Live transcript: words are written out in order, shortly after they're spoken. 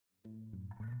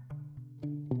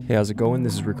Hey, how's it going?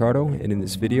 This is Ricardo, and in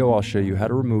this video I'll show you how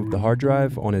to remove the hard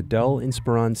drive on a Dell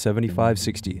Inspiron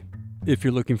 7560. If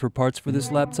you're looking for parts for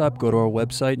this laptop, go to our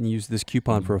website and use this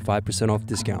coupon for a 5% off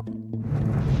discount.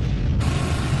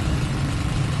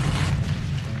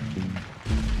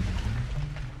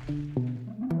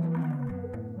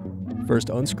 First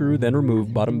unscrew, then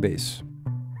remove bottom base.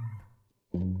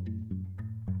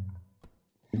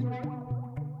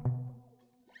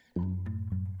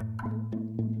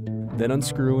 Then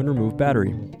unscrew and remove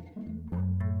battery.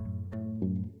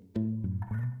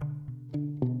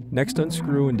 Next,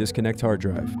 unscrew and disconnect hard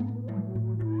drive.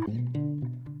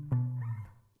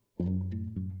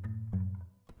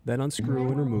 Then unscrew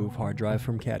and remove hard drive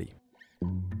from Caddy.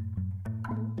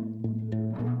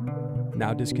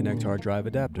 Now disconnect hard drive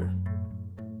adapter.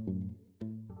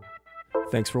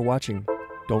 Thanks for watching.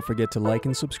 Don't forget to like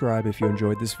and subscribe if you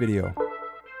enjoyed this video.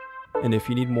 And if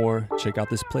you need more, check out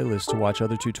this playlist to watch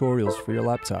other tutorials for your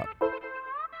laptop.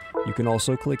 You can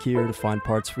also click here to find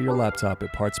parts for your laptop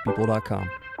at partspeople.com.